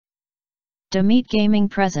Meet Gaming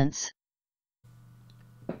Presents.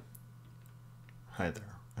 Hi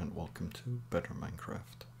there, and welcome to Better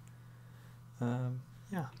Minecraft.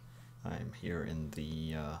 Yeah, I'm here in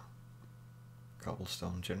the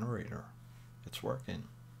cobblestone generator. It's working,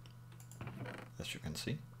 as you can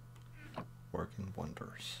see, working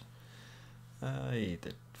wonders. I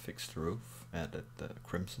did fix the roof, added the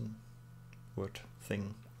crimson wood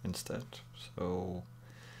thing instead, so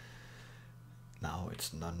now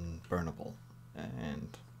it's non-burnable.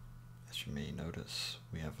 And as you may notice,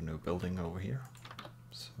 we have a new building over here.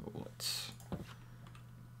 So let's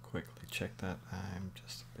quickly check that. I'm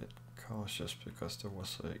just a bit cautious because there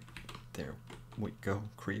was there we go,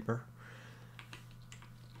 creeper.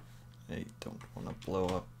 I don't want to blow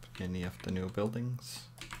up any of the new buildings.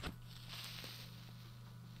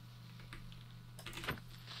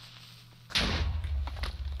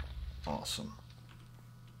 Awesome.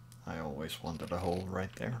 I always wanted a hole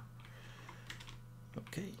right there.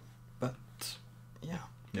 Okay, but yeah,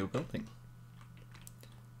 new building.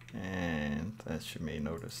 And as you may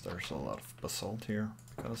notice, there's a lot of basalt here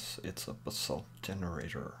because it's a basalt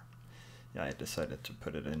generator. Yeah, I decided to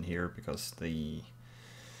put it in here because the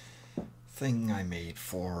thing I made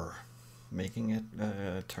for making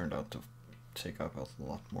it turned out to take up a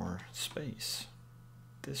lot more space.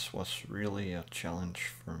 This was really a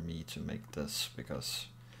challenge for me to make this because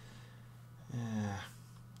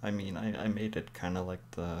I mean, I made it kind of like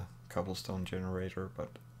the cobblestone generator, but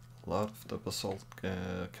a lot of the basalt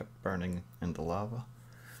kept burning in the lava.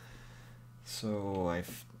 So I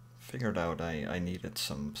figured out I needed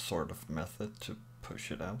some sort of method to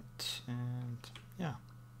push it out, and yeah,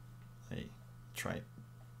 I tried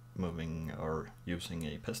moving or using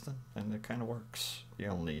a piston, and it kind of works. The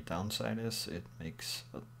only downside is it makes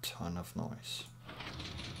a ton of noise,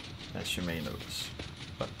 as you may notice,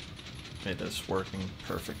 but it is working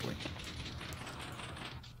perfectly,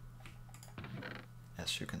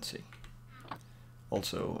 as you can see.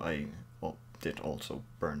 Also, I did also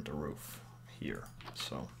burn the roof here,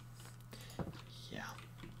 so yeah.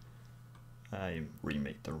 I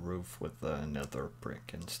remade the roof with a nether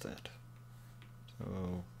brick instead.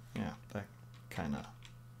 So yeah, that kinda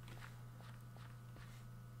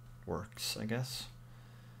works, I guess.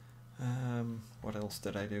 What else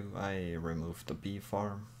did I do? I removed the bee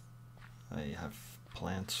farm. I have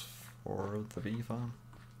plants for the bee farm.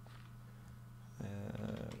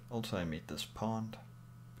 Also I made this pond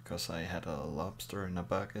because I had a lobster in a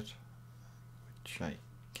bucket, which I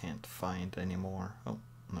can't find anymore. Oh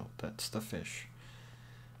no, that's the fish.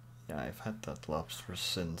 Yeah, I've had that lobster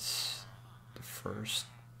since the first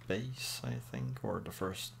base, I think, or the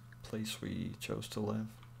first place we chose to live.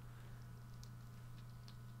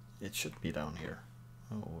 It should be down here.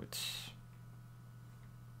 Oh, it's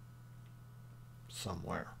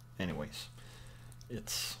somewhere. Anyways,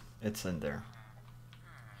 it's in there.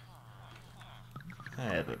 I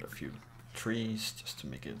added a few trees just to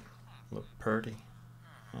make it look pretty.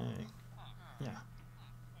 Yeah.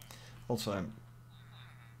 Also, I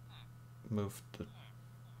moved the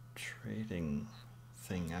trading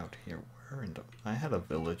thing out here. Where in the... I had a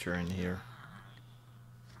villager in here.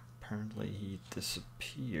 Apparently he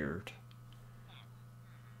disappeared.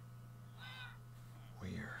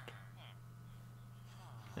 Weird.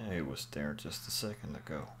 Yeah, he was there just a second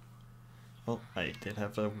ago. Well, I did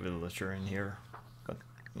have a villager in here, but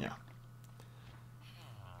yeah.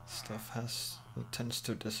 Stuff tends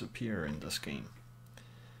to disappear in this game.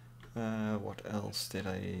 What else did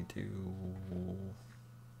I do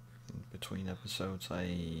in between episodes?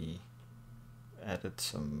 I added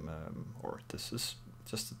some, or this is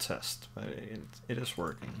just a test, but it is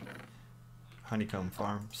working. Honeycomb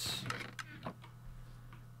farms.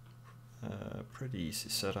 Pretty easy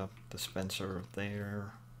setup. Dispenser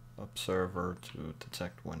there. Observer to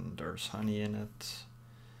detect when there's honey in it.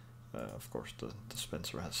 Of course the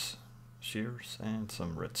dispenser has shears and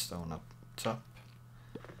some redstone up top.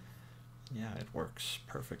 Yeah, it works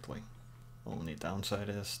perfectly. Only downside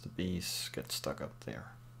is the bees get stuck up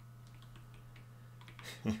there.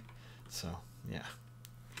 So yeah.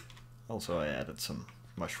 Also I added some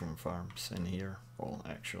mushroom farms in here. Well,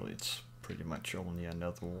 actually it's pretty much only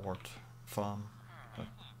another wart farm, but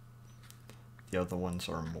the other ones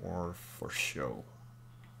are more for show.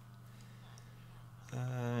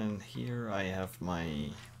 And here I have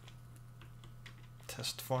my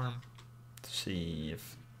test farm to see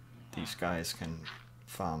if these guys can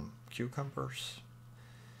farm cucumbers.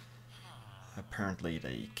 Apparently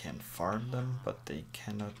they can farm them, but they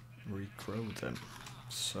cannot regrow them.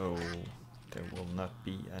 So there will not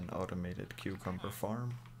be an automated cucumber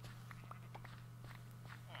farm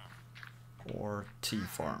or tea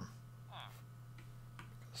farm.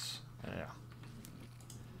 Yeah.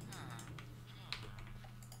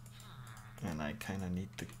 And I kinda need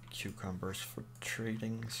the cucumbers for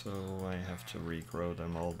trading, so I have to regrow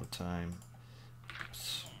them all the time.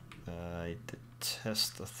 I did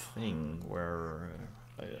test a thing where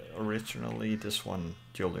originally this one,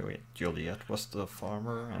 Juliet was the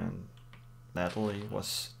farmer and Natalie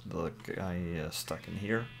was the guy stuck in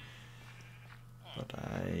here. But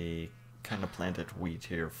I kind of planted wheat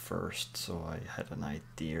here first, so I had an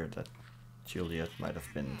idea that Juliet might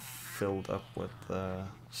have been filled up with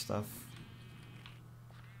stuff.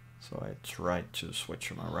 So I tried to switch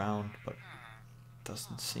them around, but it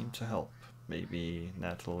doesn't seem to help. Maybe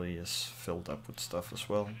Natalie is filled up with stuff as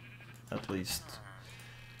well. At least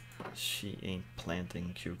she ain't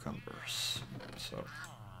planting cucumbers. So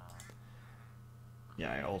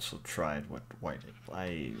yeah, I also tried with white.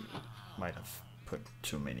 I might have put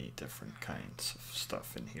too many different kinds of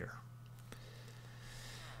stuff in here.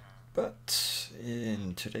 But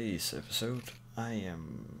in today's episode, I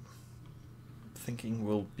am thinking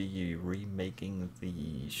we'll be remaking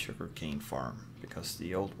the sugarcane farm, because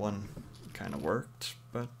the old one kind of worked,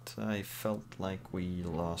 but I felt like we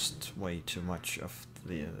lost way too much of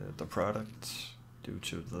the product due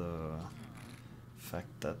to the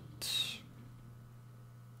fact that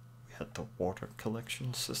we had the water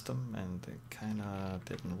collection system and it kind of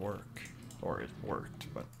didn't work. Or it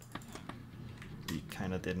worked, but we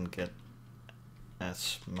kind of didn't get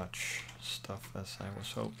as much stuff as I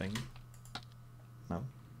was hoping. No?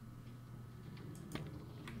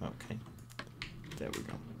 Okay. There we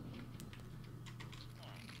go.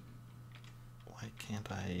 Why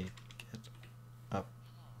can't I get up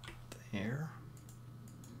there?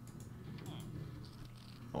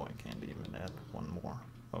 Oh, I can't even add one more.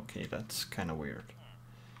 Okay, that's kind of weird.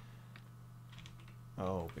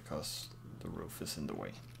 Oh, because the roof is in the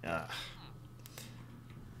way. Ah.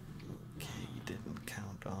 Okay, didn't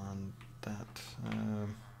count on that.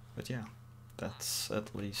 But yeah, that's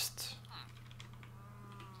at least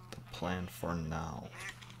the plan for now,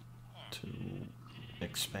 to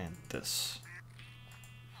expand this.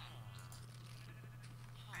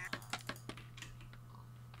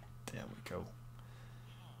 There we go.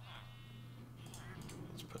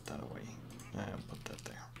 Let's put that away. Put that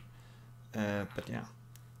there. But yeah,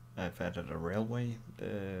 I've added a railway.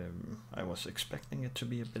 I was expecting it to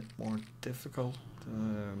be a bit more difficult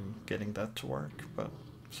getting that to work, but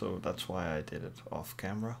so that's why I did it off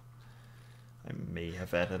camera. I may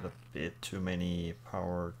have added a bit too many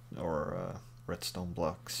power or redstone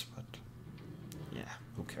blocks, but yeah,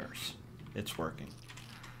 who cares? It's working.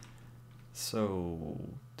 So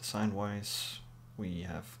design-wise, we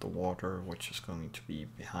have the water, which is going to be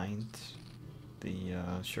behind the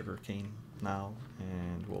sugarcane now,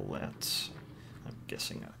 and we'll add, I'm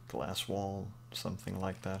guessing, a glass wall, something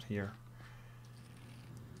like that here.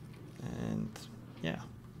 And yeah,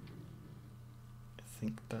 I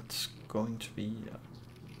think that's going to be a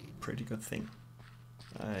pretty good thing.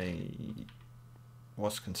 I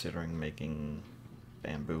was considering making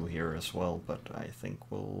bamboo here as well, but I think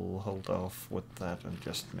we'll hold off with that and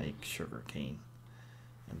just make sugarcane.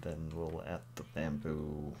 And then we'll add the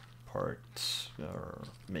bamboo parts, or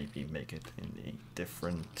maybe make it in a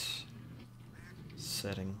different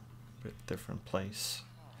setting, a different place.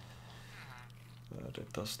 But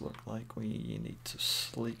it does look like we need to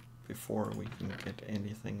sleep before we can get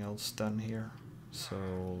anything else done here. So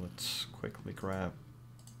let's quickly grab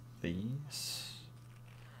these.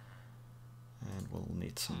 And we'll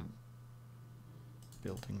need some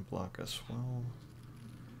building block as well.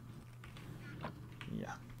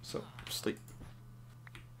 Yeah, so sleep.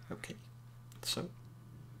 Okay, so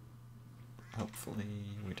hopefully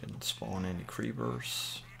we didn't spawn any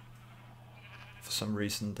creepers. For some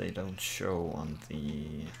reason they don't show on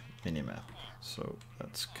the minimap, so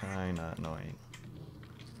that's kinda annoying.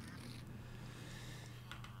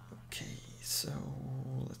 Okay, so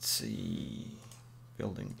let's see,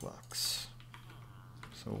 building blocks.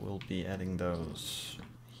 So we'll be adding those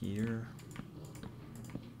here.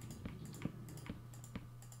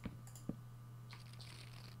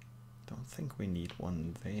 Don't think we need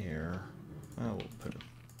one there. Oh, we'll put it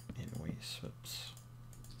anyways. Oops.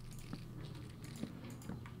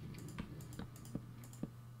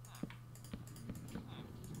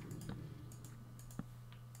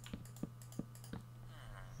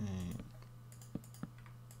 And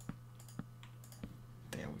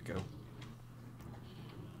there we go.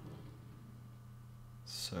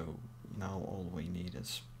 So now all we need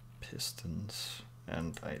is pistons,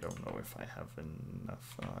 and I don't know if I have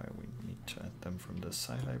enough. We need to add them from this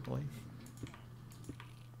side, I believe.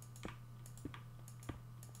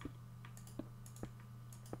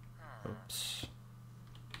 Oops.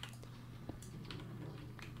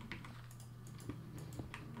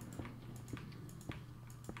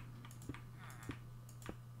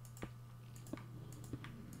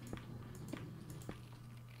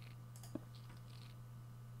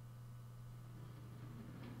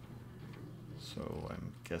 So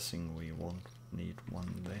I'm guessing we won't need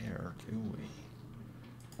one there, do we?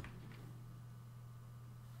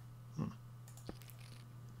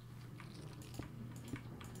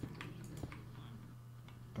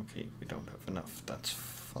 Okay, we don't have enough, that's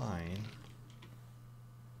fine.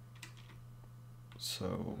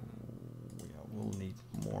 So yeah, we'll need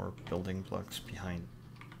more building blocks behind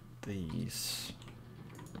these.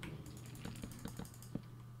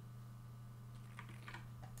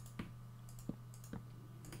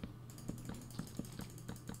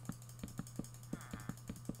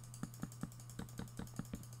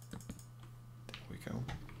 There we go.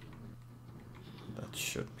 That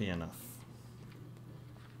should be enough.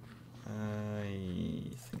 I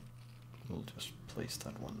think we'll just place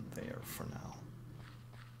that one there for now.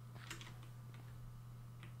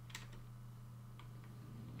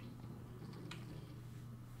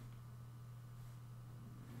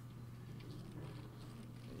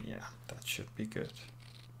 Yeah, that should be good.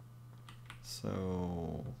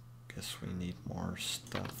 So, guess we need more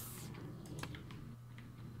stuff.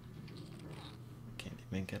 Can't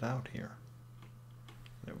even get out here.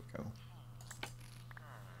 There we go.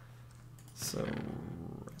 So,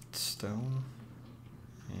 redstone.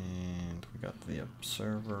 And we got the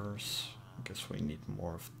observers. I guess we need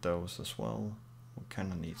more of those as well. We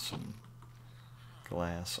kind of need some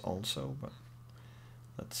glass also, but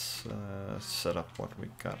let's set up what we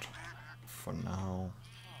got for now.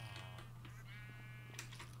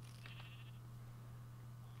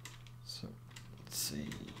 So, let's see.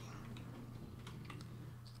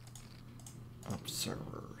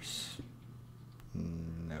 Observers.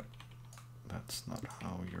 No, that's not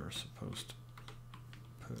how you're supposed to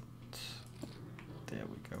put. There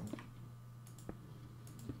we go.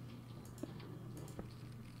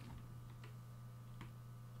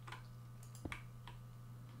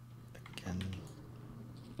 Again,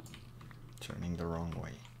 turning the wrong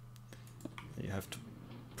way. You have to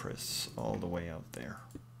press all the way out there.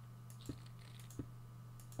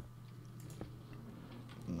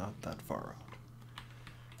 Not that far out.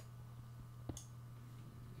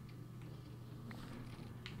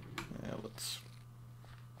 Yeah, let's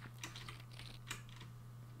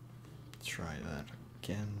try that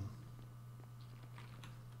again.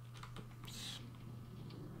 Oops.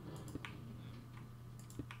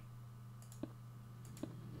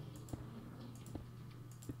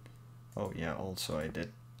 Oh yeah, also I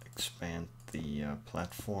did expand the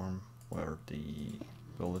platform where the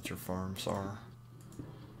villager farms are.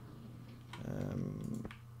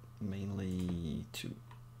 Mainly to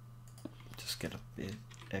just get a bit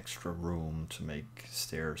extra room to make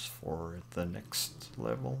stairs for the next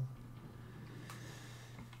level.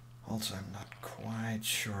 Also, I'm not quite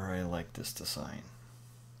sure I like this design.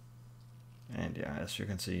 And yeah, as you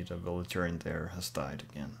can see, the villager in there has died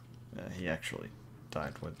again. He actually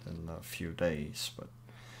died within a few days, but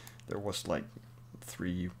there was like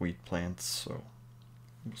 3 wheat plants, so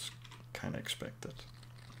it was kind of expected.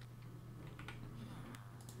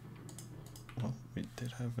 Well, we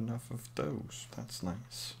did have enough of those. That's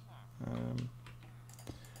nice. I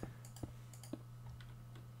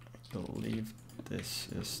believe this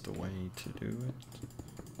is the way to do it.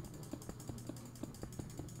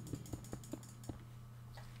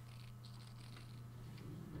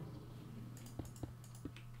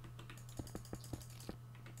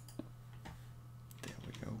 There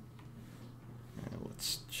we go.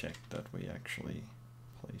 Let's check that we actually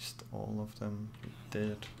placed all of them. We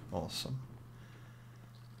did. Awesome.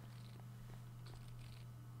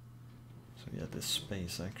 So yeah, this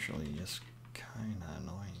space actually is kinda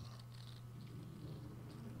annoying.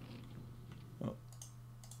 Oh.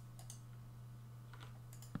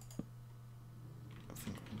 I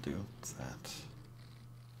think we'll do that.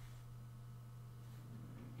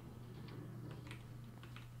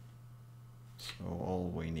 So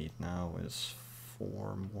all we need now is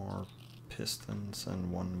 4 more pistons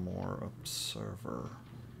and 1 more observer,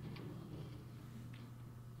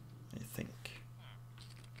 I think.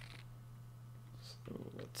 So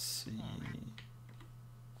let's see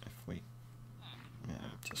if we, yeah,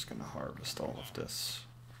 I'm just gonna harvest all of this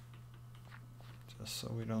just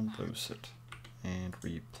so we don't lose it, and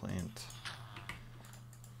replant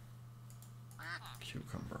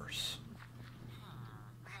cucumbers.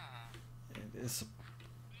 It is a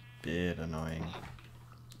bit annoying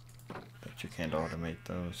that you can't automate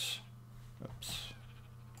those. Oops.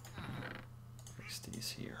 Place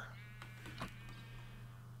these here.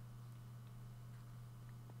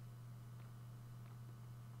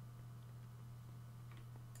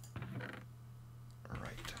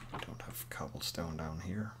 Right, we don't have cobblestone down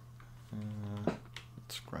here.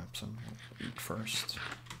 Let's grab some. We'll eat first.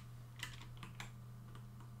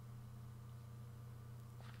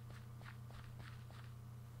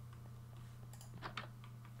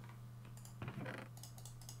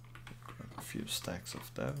 Grab a few stacks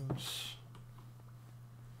of those.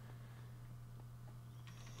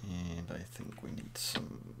 And I think we need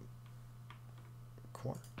some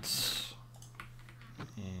quartz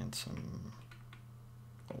and some.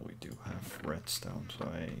 Well, we do have redstone, so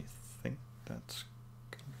I think that's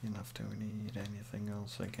gonna be enough. Do we need anything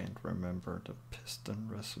else? I can't remember the piston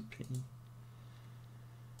recipe.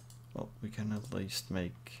 Well, we can at least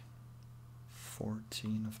make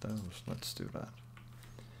 14 of those. Let's do that.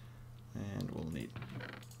 And we'll need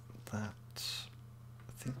that.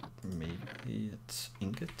 I think maybe it's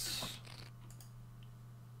ingots.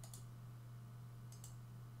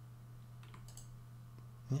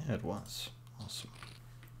 Yeah, it was. Awesome.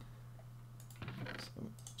 So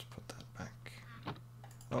let's put that back.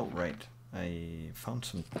 Oh, right. I found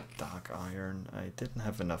some dark iron. I didn't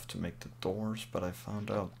have enough to make the doors, but I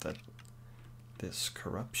found out that this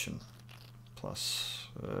corruption plus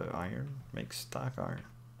iron makes dark iron.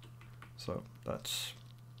 So that's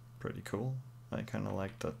pretty cool. I kind of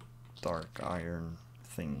like the dark iron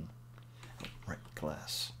thing. Oh, right,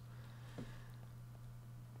 glass.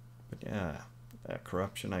 But yeah,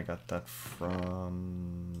 corruption, I got that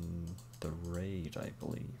from the raid, I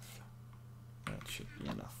believe. That should be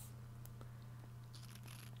enough.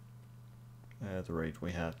 The raid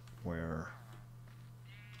we had where,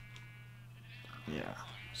 yeah,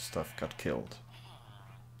 stuff got killed.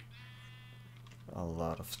 A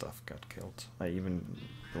lot of stuff got killed. I even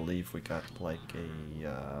believe we got like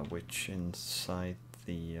a witch inside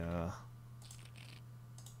the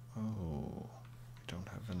oh, we don't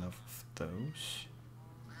have enough of those.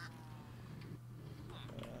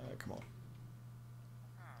 Come on.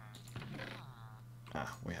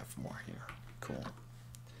 Ah, we have more here. Cool.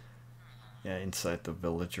 Yeah, inside the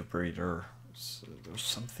villager breeder there's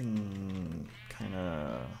something kind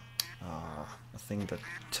of a thing that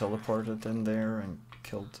teleported in there and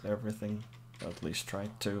killed everything. At least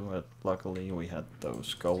tried to. Luckily we had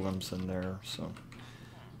those golems in there, so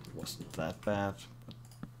it wasn't that bad. But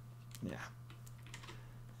yeah,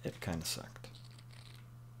 it kind of sucked.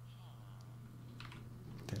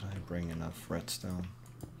 Did I bring enough redstone?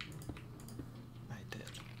 I did.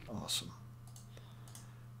 Awesome.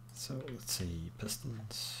 So let's see,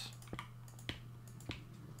 pistons.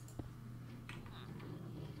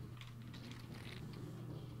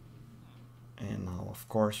 And now of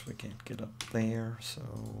course we can't get up there, so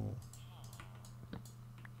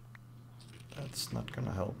that's not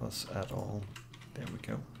gonna help us at all. There we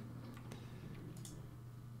go.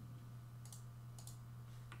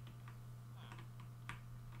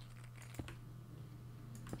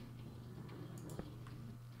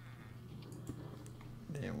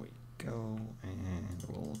 There we go, and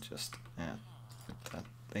we'll just add that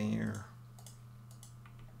there.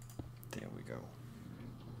 There we go.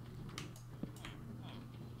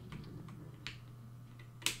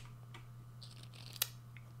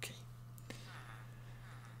 Okay.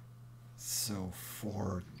 So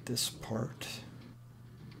for this part,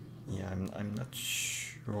 yeah, I'm not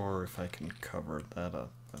sure if I can cover that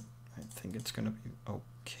up, but I think it's gonna be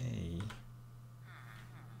okay.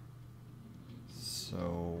 So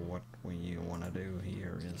what we want to do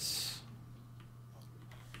here is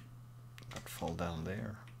not fall down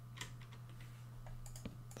there.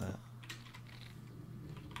 That.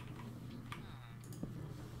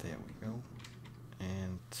 There we go.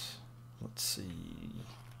 And let's see.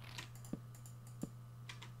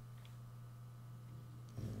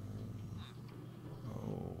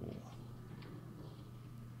 Oh.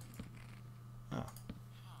 Ah,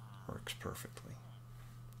 works perfectly.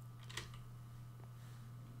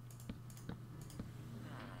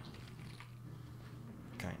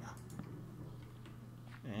 Kinda.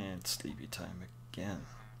 And sleepy time again.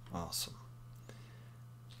 Awesome.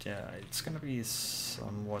 Yeah, it's gonna be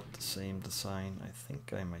somewhat the same design. I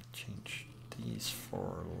think I might change these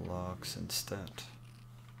for logs instead.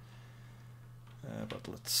 But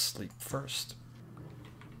let's sleep first.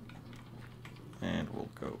 And we'll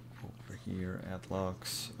go over here at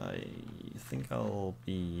logs. I think I'll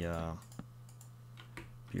be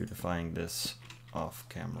beautifying this off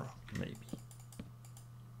camera, maybe.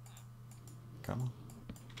 Come on.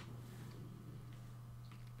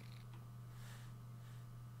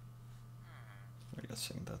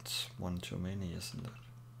 guessing that's one too many, isn't it?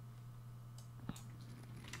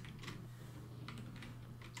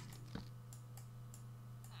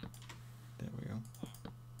 There we go.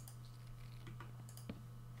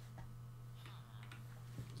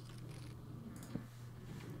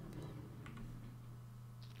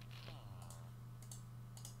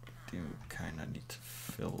 Do kind of need to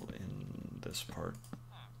fill in this part,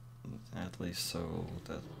 at least so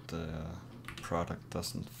that the product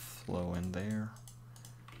doesn't flow in there.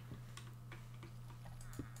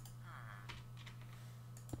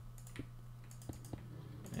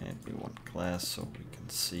 And we want glass so we can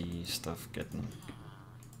see stuff getting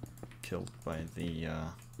killed by the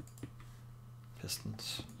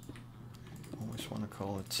pistons. Always want to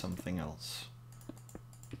call it something else.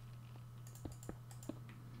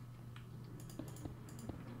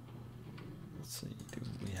 Let's see, do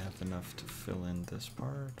we have enough to fill in this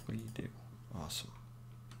part? We do. Awesome.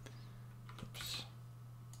 Oops.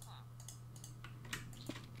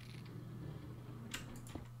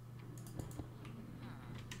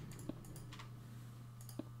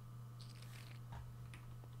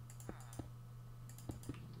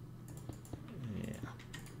 Yeah.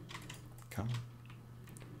 Come on.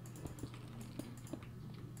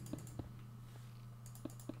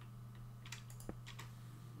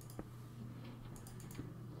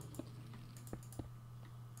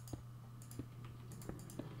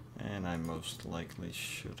 And I most likely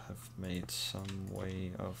should have made some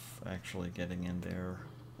way of actually getting in there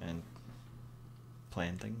and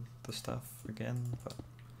planting the stuff again, but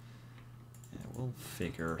yeah, we'll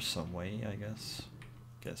figure some way, I guess.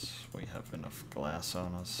 Guess we have enough glass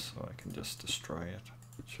on us so I can just destroy it.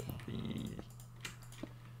 It shouldn't be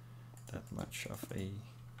that much of a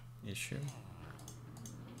issue.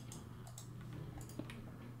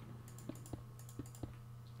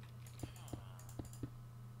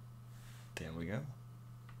 There we go.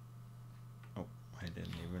 Oh, I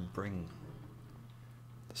didn't even bring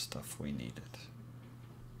the stuff we needed.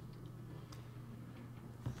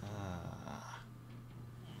 Ah.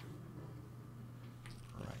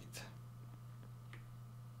 Right.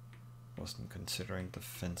 Wasn't considering the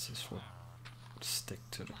fences would stick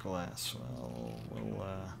to the glass. Well, we'll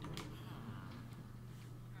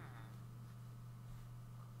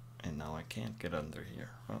and now I can't get under here.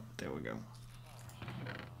 Oh, there we go.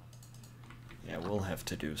 Yeah, we'll have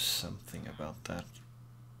to do something about that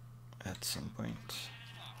at some point.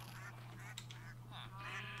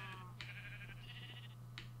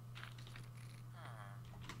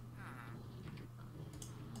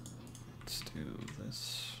 Let's do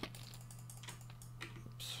this.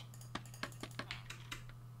 Oops.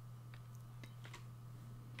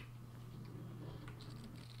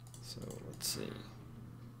 So let's see.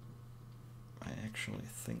 I actually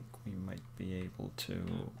think we might be able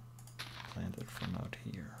to plant it from out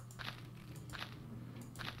here.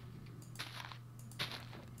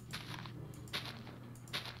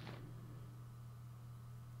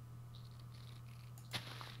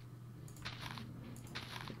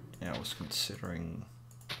 Yeah, I was considering,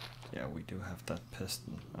 yeah, we do have that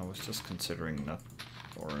piston. I was just considering not,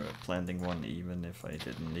 or planting one even if I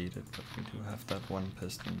didn't need it, but we do have that one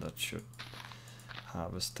piston that should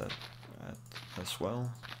harvest that as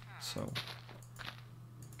well, so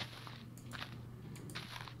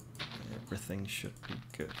everything should be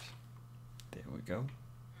good. There we go.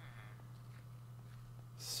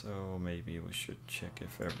 So maybe we should check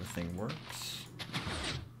if everything works.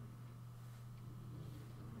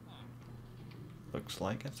 Looks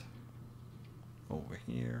like it. Over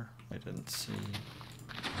here, I didn't see.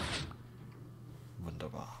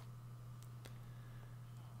 Wunderbar.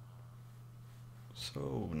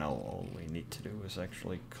 So now all we need to do is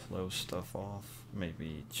actually close stuff off.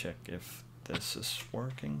 Maybe check if this is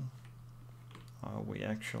working. Are we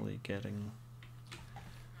actually getting...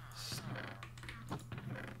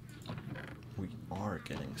 We are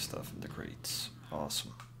getting stuff in the crates.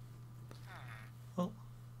 Awesome. Well,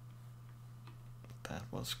 that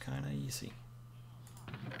was kind of easy.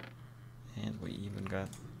 And we even got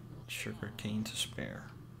sugarcane to spare.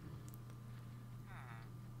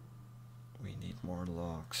 We need more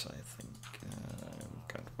logs, I think. We've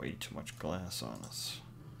got way too much glass on us.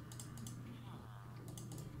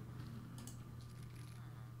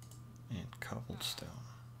 And cobblestone.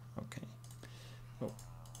 Okay. Oh,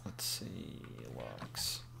 let's see.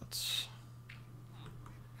 Logs. Let's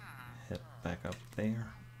head back up there.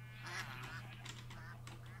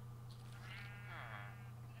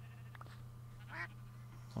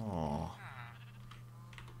 Oh.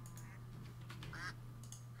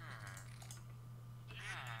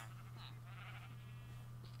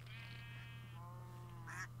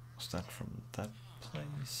 Was that from that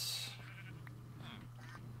place.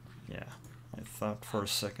 Yeah, I thought for a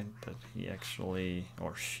second that he actually,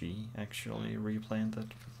 or she actually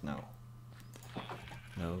replanted, but no.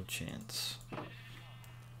 No chance.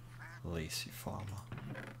 Lazy farmer.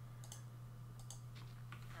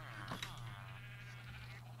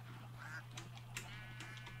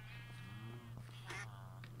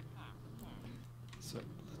 So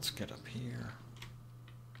let's get up here.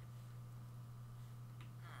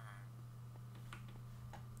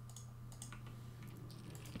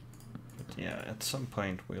 But yeah, at some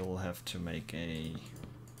point we'll have to make a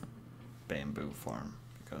bamboo farm,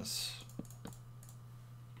 because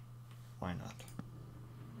why not?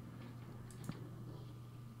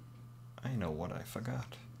 I know what I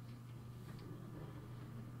forgot.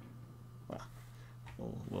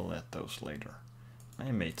 Well, we'll add those later.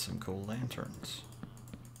 I made some cool lanterns.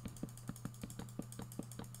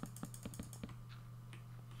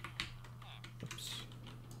 Oops.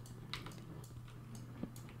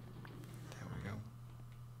 There we go.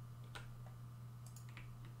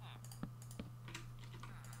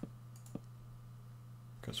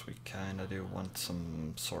 Because we kinda do want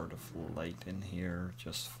some sort of light in here,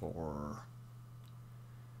 just for,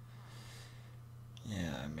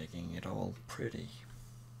 yeah, making it all pretty.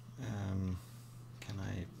 Can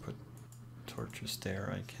I put torches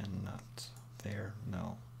there? I cannot. There?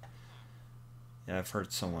 No. Yeah, I've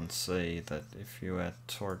heard someone say that if you add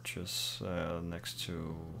torches next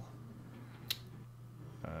to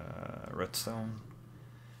redstone,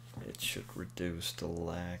 it should reduce the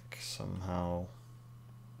lag somehow.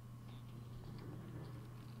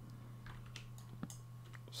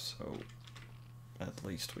 So at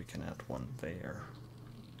least we can add one there.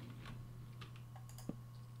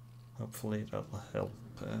 Hopefully that'll help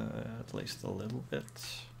at least a little bit.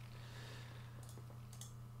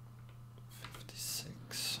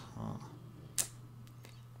 56, huh?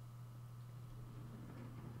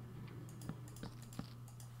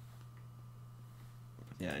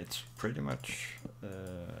 But yeah, it's pretty much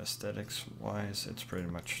aesthetics wise, it's pretty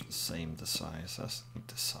much the same design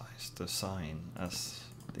as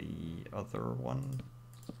the other one.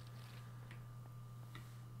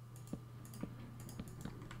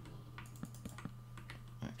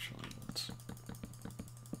 Actually,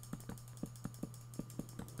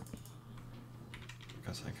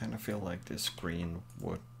 because I kind of feel like this green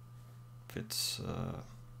wood fits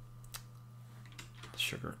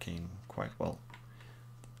sugarcane quite well.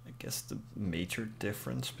 I guess the major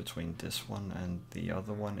difference between this one and the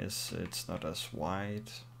other one is it's not as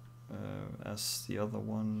wide as the other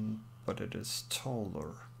one, but it is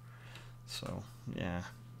taller. So yeah.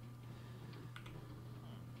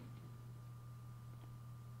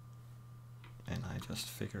 And I just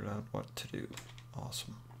figured out what to do.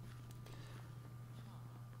 Awesome.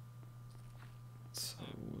 So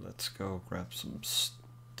let's go grab some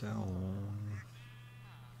stone.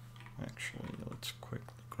 Actually, let's quickly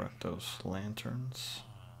grab those lanterns.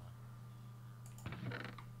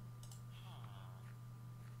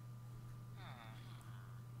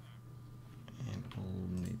 And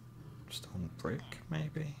we'll need stone brick,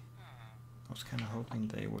 maybe? I was kind of hoping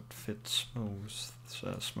they would fit smooth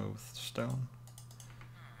stone.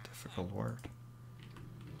 Difficult word.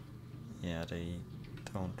 Yeah, they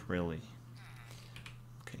don't really.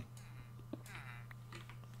 Okay.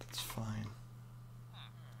 That's fine.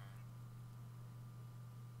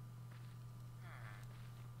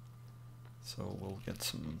 So we'll get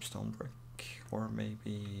some stone brick, or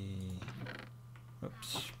maybe,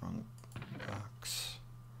 oops, wrong box.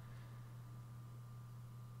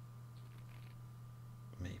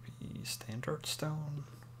 Maybe standard stone?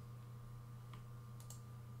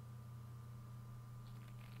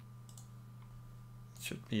 It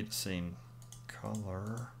should be the same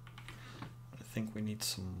color. I think we need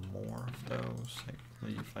some more of those. I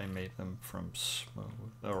believe I made them from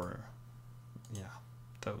smooth, or yeah,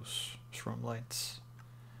 those strum lights.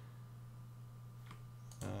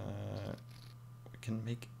 We can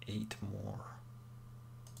make 8 more.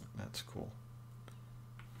 That's cool.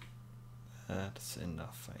 That's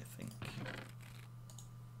enough, I think.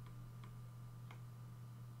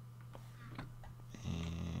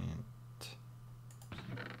 And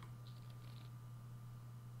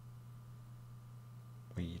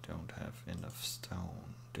we don't have enough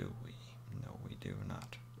stone, do we? No, we do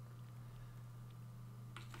not.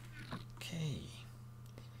 Okay.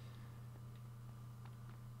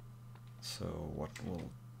 So what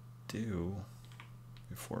we'll do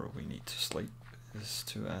before we need to sleep is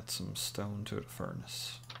to add some stone to the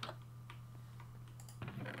furnace.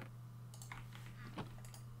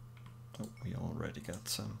 Oh, we already got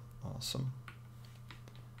some. Awesome.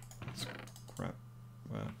 Let's grab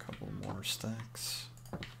more stacks.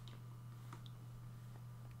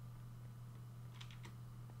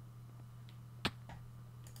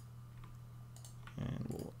 And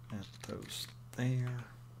we'll add those there.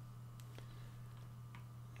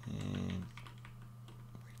 And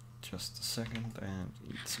wait just a second and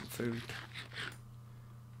eat some food.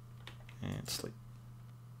 And sleep.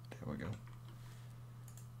 There we go.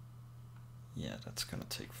 Yeah, that's gonna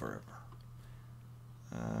take forever.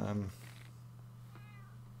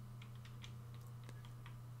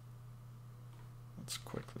 Let's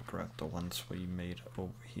quickly grab the ones we made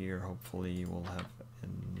over here. Hopefully we'll have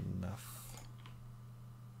enough.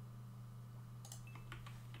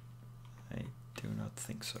 I do not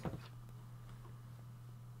think so.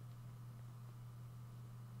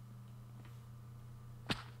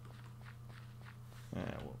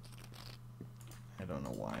 Well, I don't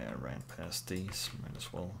know why I ran past these. Might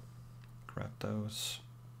as well grab those.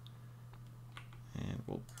 And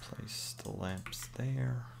we'll place the lamps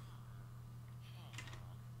there.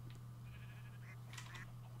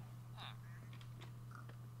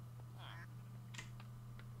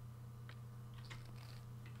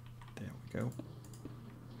 There we go.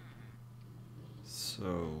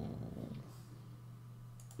 So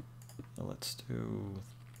let's do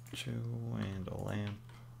 2 and a lamp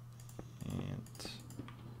and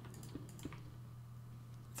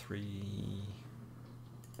 3.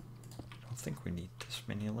 I don't think we need this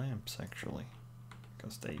many lamps actually,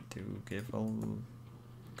 because they do give a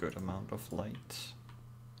good amount of light.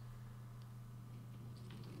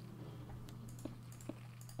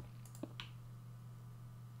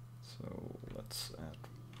 So let's add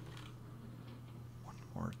one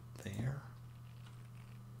more there.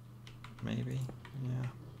 Maybe, yeah.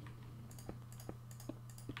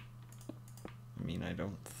 I mean, I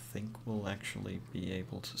don't think we'll actually be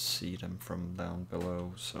able to see them from down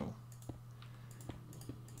below, so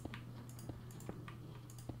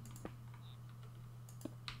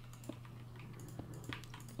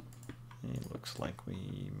it looks like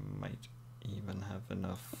we might even have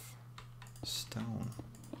enough stone.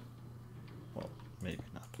 Well, maybe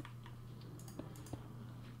not.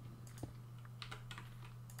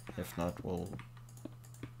 If not, we'll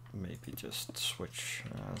maybe just switch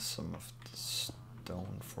some of the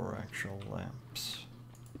stone for actual lamps.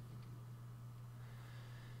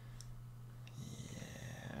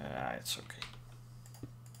 Yeah, it's okay.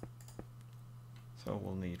 So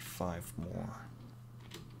we'll need 5 more.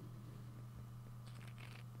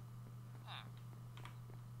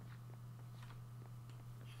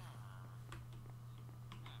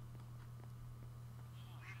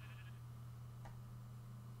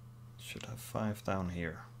 Should have 5 down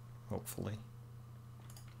here, hopefully.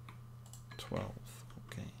 12,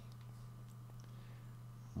 okay.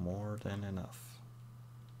 More than enough.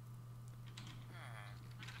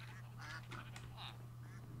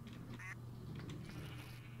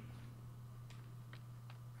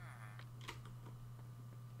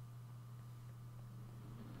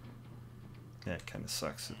 Yeah, it kind of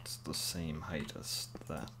sucks. It's the same height as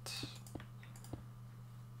that.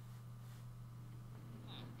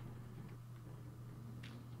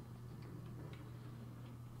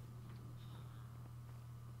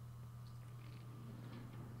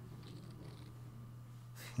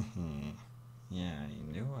 Yeah,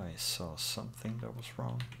 I knew I saw something that was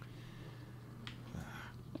wrong.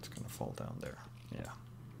 It's gonna fall down there. Yeah,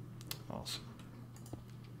 awesome.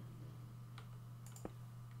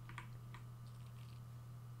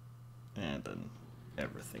 And then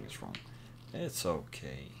everything is wrong. It's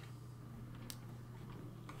okay.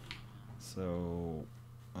 So,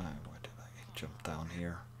 why did I jump down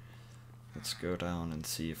here? Let's go down and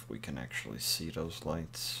see if we can actually see those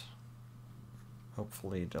lights.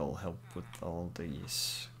 Hopefully they'll help with all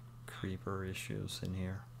these creeper issues in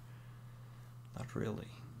here. Not really.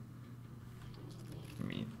 I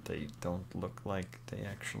mean, they don't look like they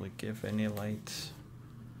actually give any light.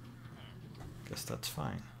 Guess that's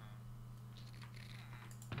fine.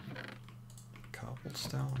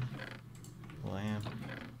 Cobblestone, lamp,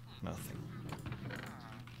 nothing.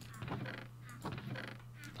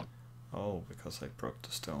 Oh, because I broke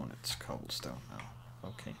the stone, it's cobblestone now.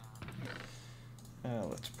 Okay.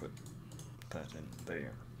 Let's put that in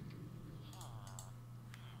there.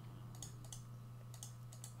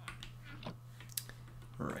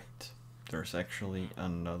 Right. There's actually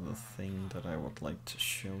another thing that I would like to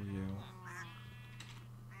show you.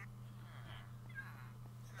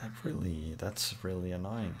 That's really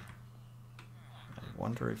annoying. I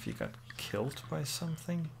wonder if you got killed by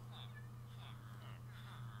something?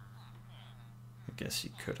 I guess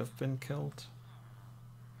you could have been killed.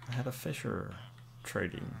 I had a fisher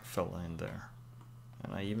trading fella in there.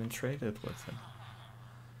 And I even traded with him.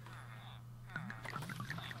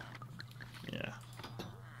 Yeah.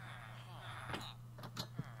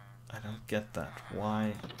 I don't get that.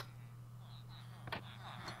 Why?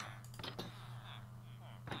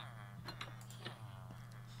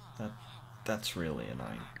 That's really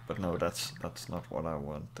annoying. But no, that's not what I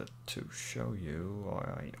wanted to show you.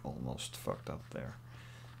 I almost fucked up there.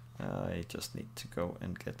 I just need to go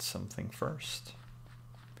and get something first.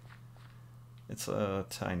 It's a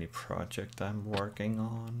tiny project I'm working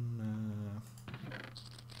on.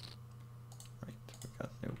 Right, we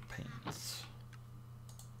got new paints.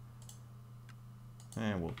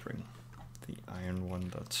 And we'll bring the iron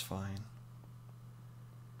one, that's fine.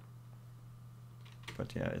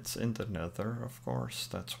 But yeah, it's in the nether, of course,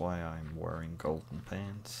 that's why I'm wearing golden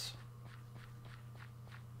pants.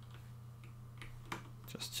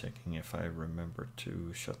 Just checking if I remember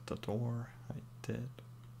to shut the door. I did.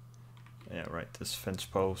 Yeah, right, this fence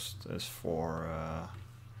post is for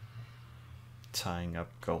tying up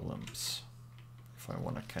golems. If I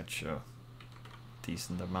want to catch a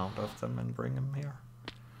decent amount of them and bring them here.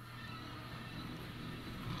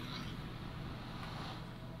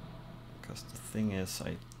 Because the thing is,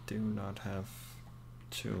 I do not have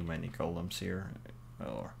too many golems here.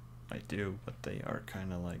 Or I do, but they are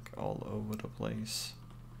kind of like all over the place.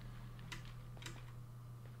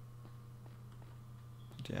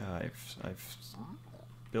 But yeah, I've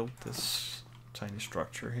built this tiny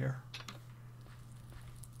structure here.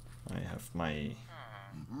 I have my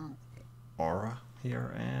aura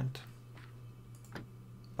here and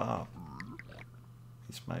Bob.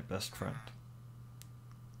 He's my best friend.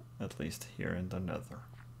 At least here in the nether.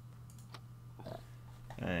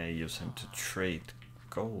 I use him to trade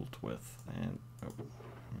gold with and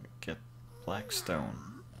get black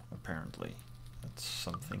stone, apparently. That's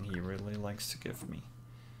something he really likes to give me.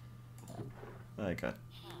 I got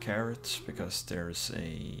carrots because there's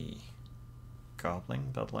a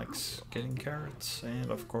goblin that likes getting carrots,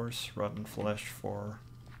 and of course rotten flesh for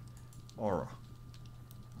aura.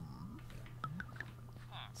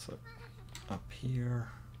 So up here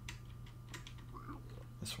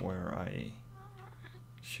is where I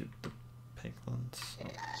shoot the piglins.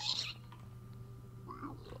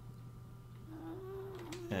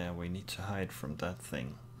 Yeah, we need to hide from that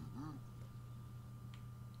thing.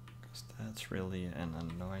 Because that's really an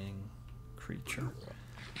annoying creature.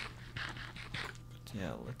 But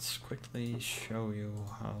yeah, let's quickly show you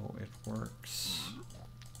how it works.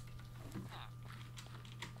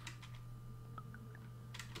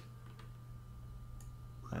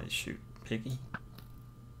 I shoot Piggy.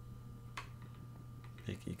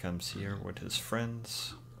 Piggy comes here with his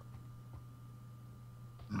friends.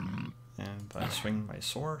 And I swing my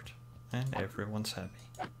sword, and everyone's happy.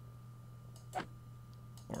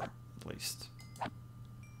 Or at least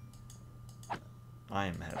I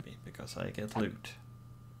am happy because I get loot.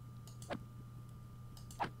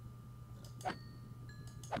 I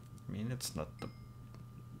mean, it's not the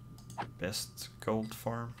best gold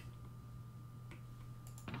farm,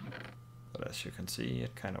 but as you can see,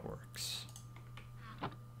 it kind of works.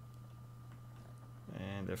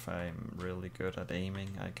 And if I'm really good at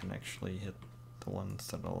aiming, I can actually hit the ones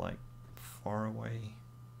that are like far away.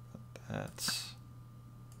 But that's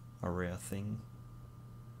a rare thing.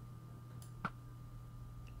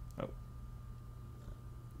 Oh.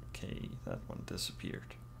 Okay, that one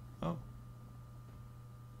disappeared. Oh.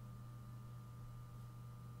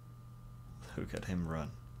 Look at him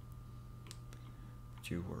run.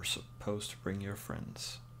 But you were supposed to bring your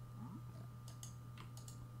friends.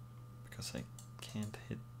 Because I can't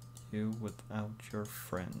hit you without your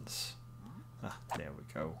friends. Ah, there we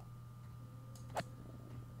go.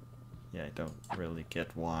 Yeah, I don't really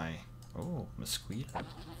get why. Oh, mosquito.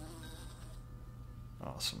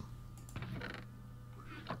 Awesome.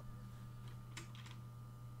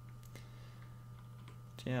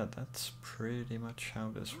 Yeah, that's pretty much how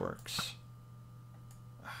this works.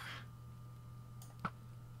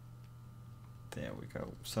 There we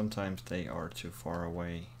go. Sometimes they are too far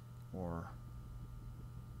away, or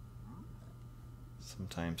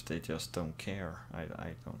sometimes they just don't care. I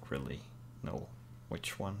don't really know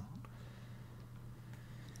which one.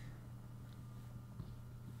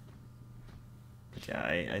 But yeah,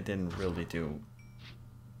 I didn't really do...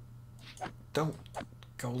 Don't,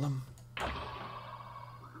 golem!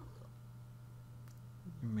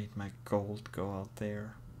 You made my gold go out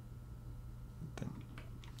there. Then,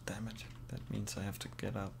 damn it. That means I have to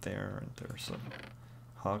get out there, and there's a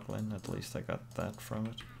hoglin. At least I got that from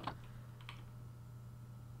it.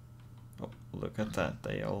 Oh, look at that.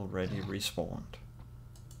 They already respawned.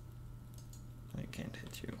 I can't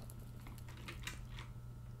hit you.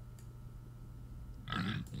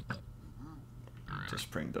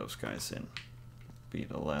 bring those guys in. Be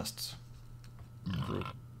the last group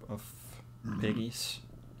of piggies.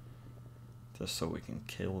 Just so we can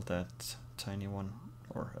kill that tiny one,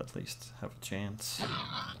 or at least have a chance.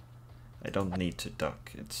 I don't need to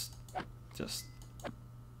duck, it's just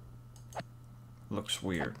looks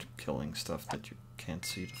weird killing stuff that you can't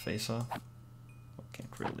see the face of. Well,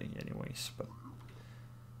 can't really anyways, but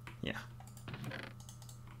yeah.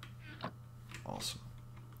 Awesome.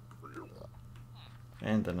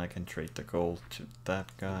 And then I can trade the gold to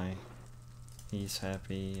that guy. He's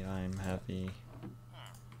happy, I'm happy.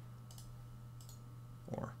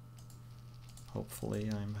 Or hopefully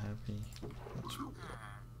I'm happy. Let's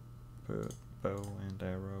put bow and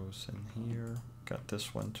arrows in here. Got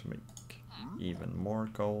this one to make even more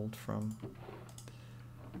gold from.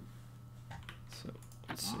 So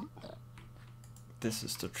let's see. This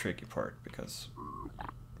is the tricky part because,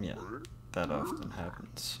 yeah, that often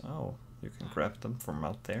happens. Oh, you can grab them from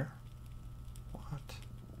out there? What?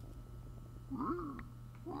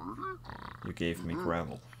 You gave me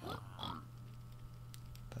gravel.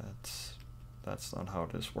 That's not how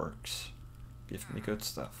this works. Give me good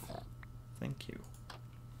stuff. Thank you.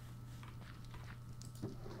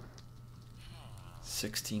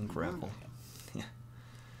 16 gravel. Yeah.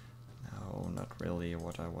 No, not really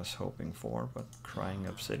what I was hoping for, but crying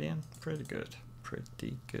obsidian, pretty good.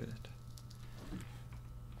 Pretty good.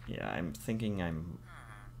 Yeah, I'm thinking I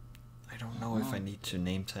don't know if I need to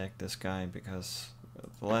name tag this guy, because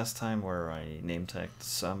the last time where I name tagged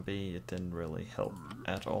zombie, it didn't really help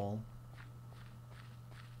at all.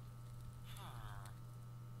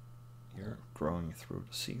 You're growing through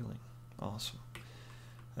the ceiling. Awesome.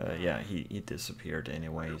 Yeah, he disappeared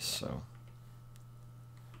anyways, so...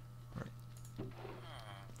 Right.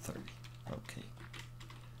 30. Okay.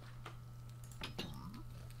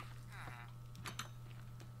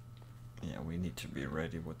 Yeah, we need to be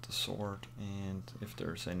ready with the sword, and if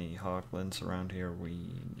there's any hoglins around here, we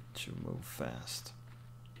need to move fast.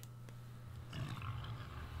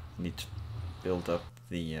 Need to build up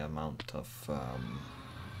the amount of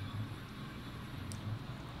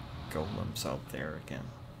golems out there again.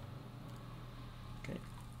 Okay.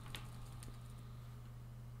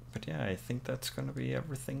 But yeah, I think that's gonna be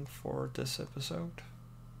everything for this episode.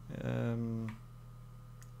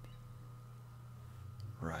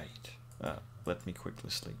 Right. Let me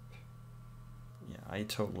quickly sleep. Yeah, I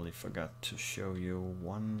totally forgot to show you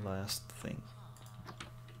one last thing.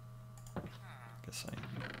 Guess I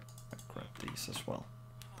grab these as well.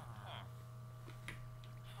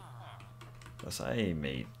 Because I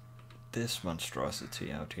made this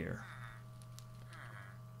monstrosity out here.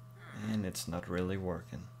 And it's not really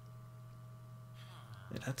working.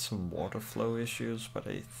 It had some water flow issues, but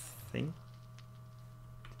I think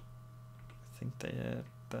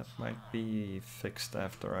that might be fixed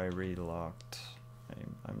after I relogged.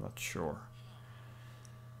 I'm not sure.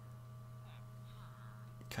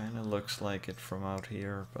 Kinda looks like it from out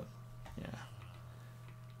here, but yeah.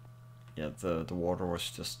 Yeah, the water was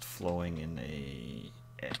just flowing in a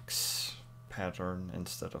X pattern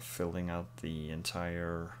instead of filling out the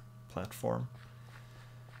entire platform.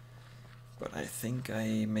 But I think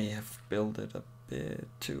I may have built it a bit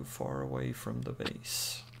too far away from the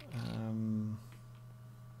base.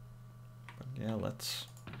 But yeah, let's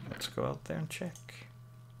go out there and check.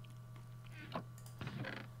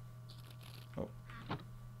 Oh,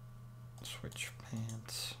 switch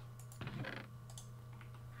pants.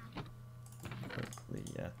 Quickly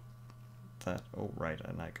at that. Oh right,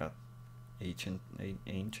 and I got ancient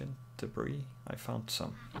debris. I found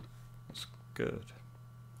some. It's good,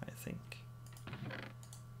 I think.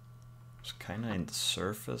 It's kind of in the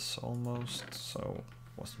surface almost, so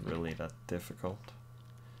it wasn't really that difficult.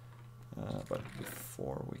 But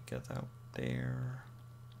before we get out there,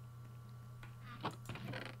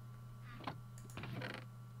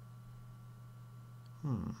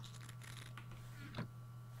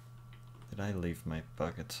 did I leave my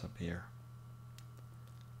buckets up here?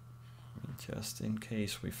 I mean, just in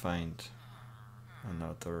case we find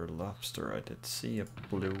another lobster. I did see a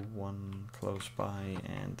blue one close by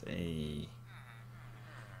and a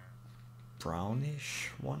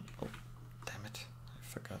brownish one. Oh, damn it. I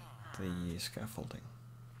forgot the scaffolding.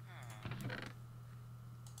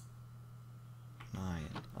 9.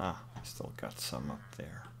 Ah, I still got some up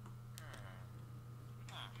there.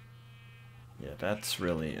 Yeah, that's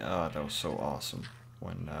really, that was so awesome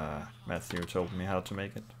when Matthew told me how to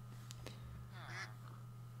make it.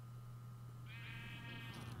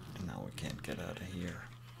 And now we can't get out of here.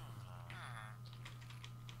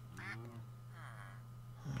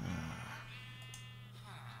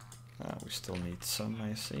 We still need some,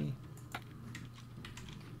 I see.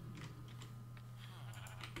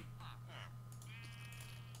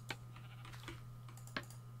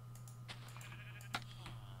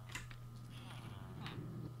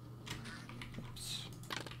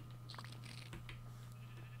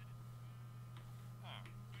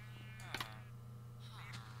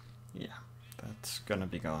 gonna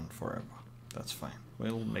be gone forever. That's fine.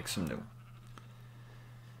 We'll make some new.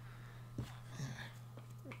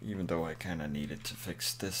 Even though I kinda needed to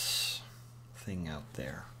fix this thing out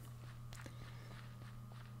there.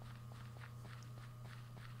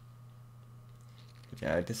 But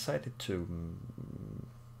yeah, I decided to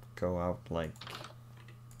go out like,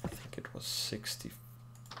 I think it was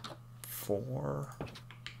 64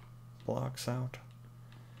 blocks out.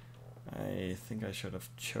 I think I should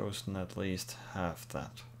have chosen at least half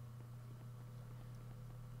that.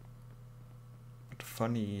 But the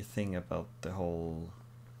funny thing about the whole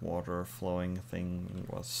water flowing thing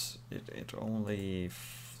was it only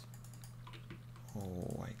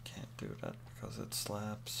oh, I can't do that because it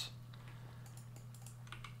slaps.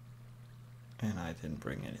 And I didn't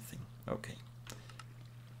bring anything. Okay.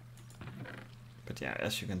 But yeah,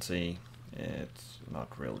 as you can see, it's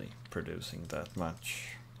not really producing that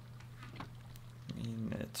much. I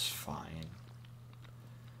mean, it's fine.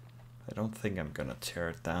 I don't think I'm gonna tear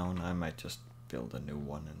it down. I might just build a new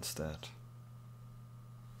one instead.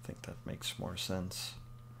 I think that makes more sense.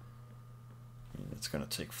 I mean, it's gonna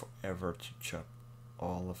take forever to chop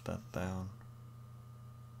all of that down.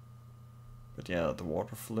 But yeah, the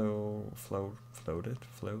water floated,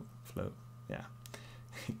 yeah.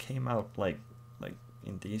 It came out like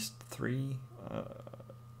in these three,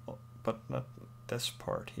 but not this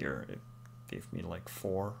part here. It gave me like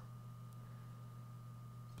 4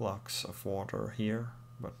 blocks of water here,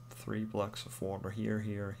 but 3 blocks of water here,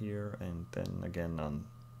 here, and then again on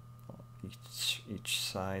each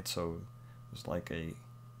side. So it was like a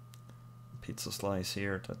pizza slice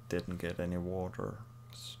here that didn't get any water.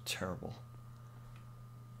 It's terrible.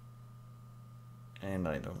 And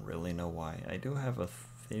I don't really know why. I do have a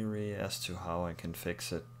theory as to how I can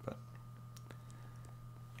fix it, but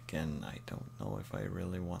again, I don't know if I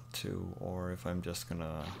really want to, or if I'm just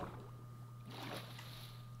gonna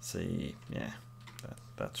see, yeah,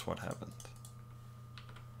 that's what happened.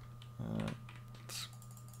 Let's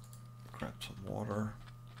grab some water,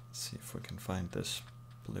 see if we can find this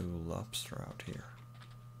blue lobster out here.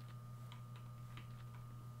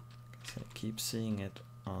 'Cause I keep seeing it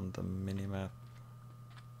on the minimap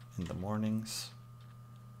in the mornings.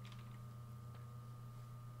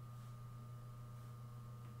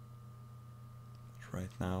 But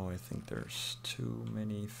right now I think there's too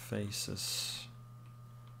many faces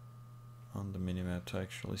on the minimap to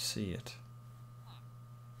actually see it.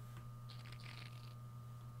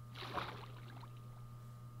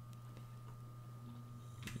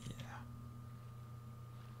 Yeah.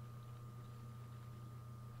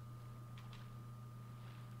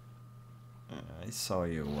 I saw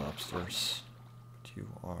you, lobsters, but you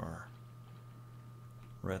are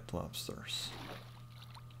red lobsters.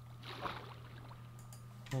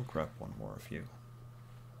 We'll grab one more of you.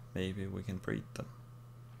 Maybe we can breed them.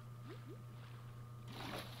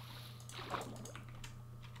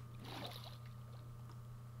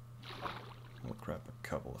 We'll grab a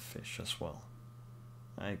couple of fish as well.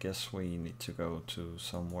 I guess we need to go to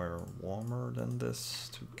somewhere warmer than this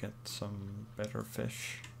to get some better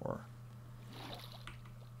fish, or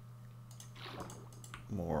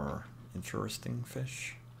more interesting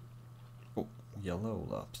fish. Oh, yellow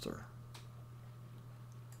lobster.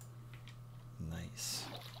 Nice.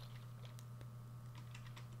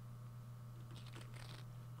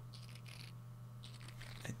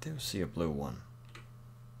 I do see a blue one.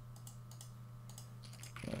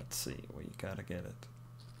 Let's see, we gotta get it.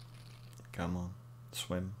 Come on,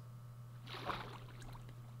 swim.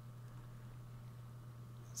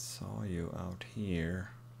 Saw you out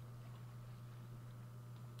here.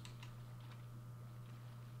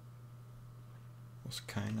 Was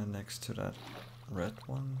kinda next to that red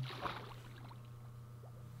one.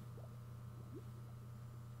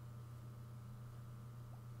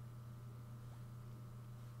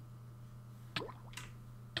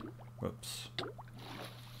 Whoops.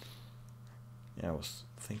 Yeah, I was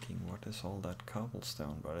thinking, what is all that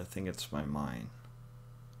cobblestone? But I think it's my mine.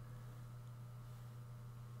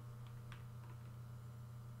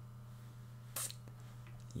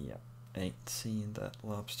 Yep, ain't seeing that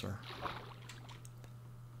lobster.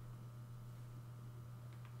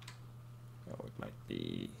 Oh, it might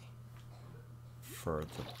be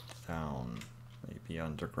further down, maybe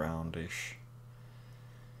underground-ish.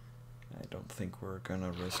 I don't think we're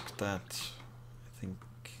gonna risk that. I think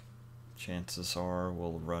chances are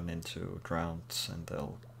we'll run into droughts and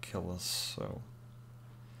they'll kill us, so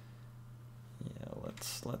yeah,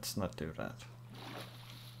 let's not do that.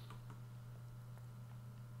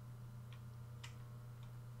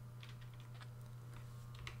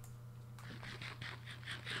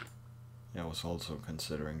 Yeah, I was also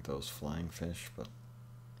considering those flying fish, but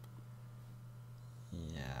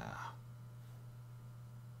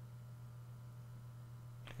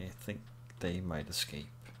I think they might escape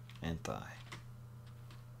and die.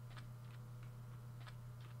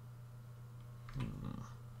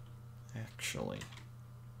 Actually,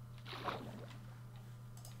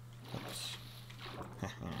 oops.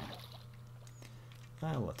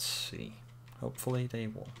 Well, let's see. Hopefully they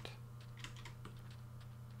won't.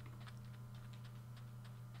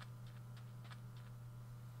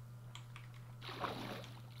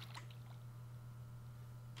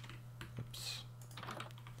 Oops.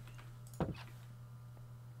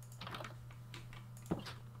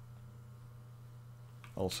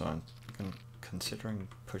 Also, I'm considering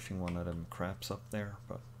pushing one of them crabs up there,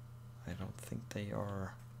 but I don't think they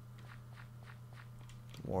are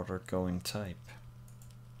water going type.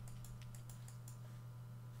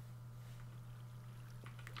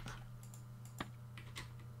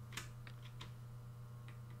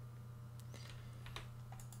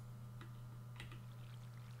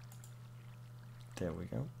 There we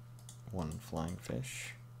go. One flying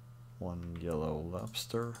fish, one yellow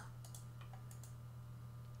lobster,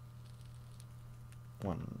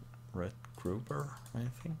 one red grouper, I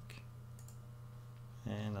think,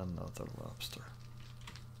 and another lobster.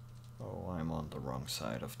 Oh, I'm on the wrong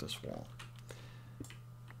side of this wall.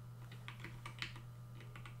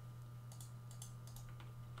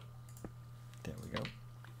 There we go.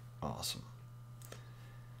 Awesome.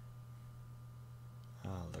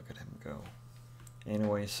 Oh, look at him go.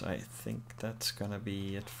 Anyways, I think that's gonna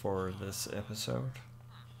be it for this episode.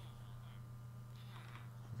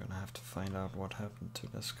 I'm gonna have to find out what happened to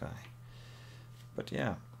this guy. But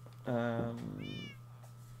yeah, I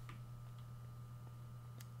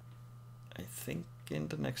think in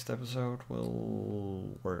the next episode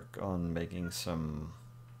we'll work on making some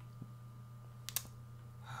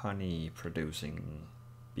honey producing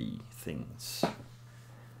bee things.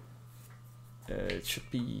 It should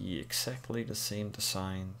be exactly the same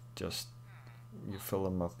design, just you fill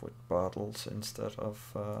them up with bottles instead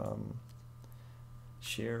of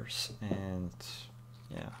shears, and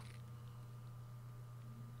yeah,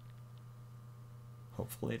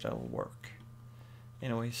 hopefully that'll work.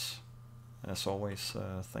 Anyways, as always,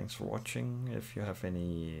 thanks for watching. If you have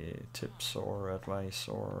any tips or advice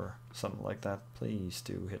or something like that, please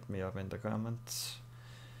do hit me up in the comments.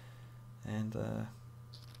 And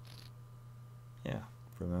yeah,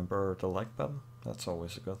 remember the like button, that's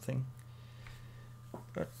always a good thing.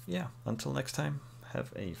 But yeah, until next time,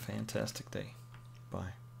 have a fantastic day.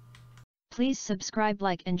 Bye. Please subscribe,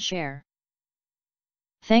 like and share.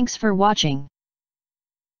 Thanks for watching.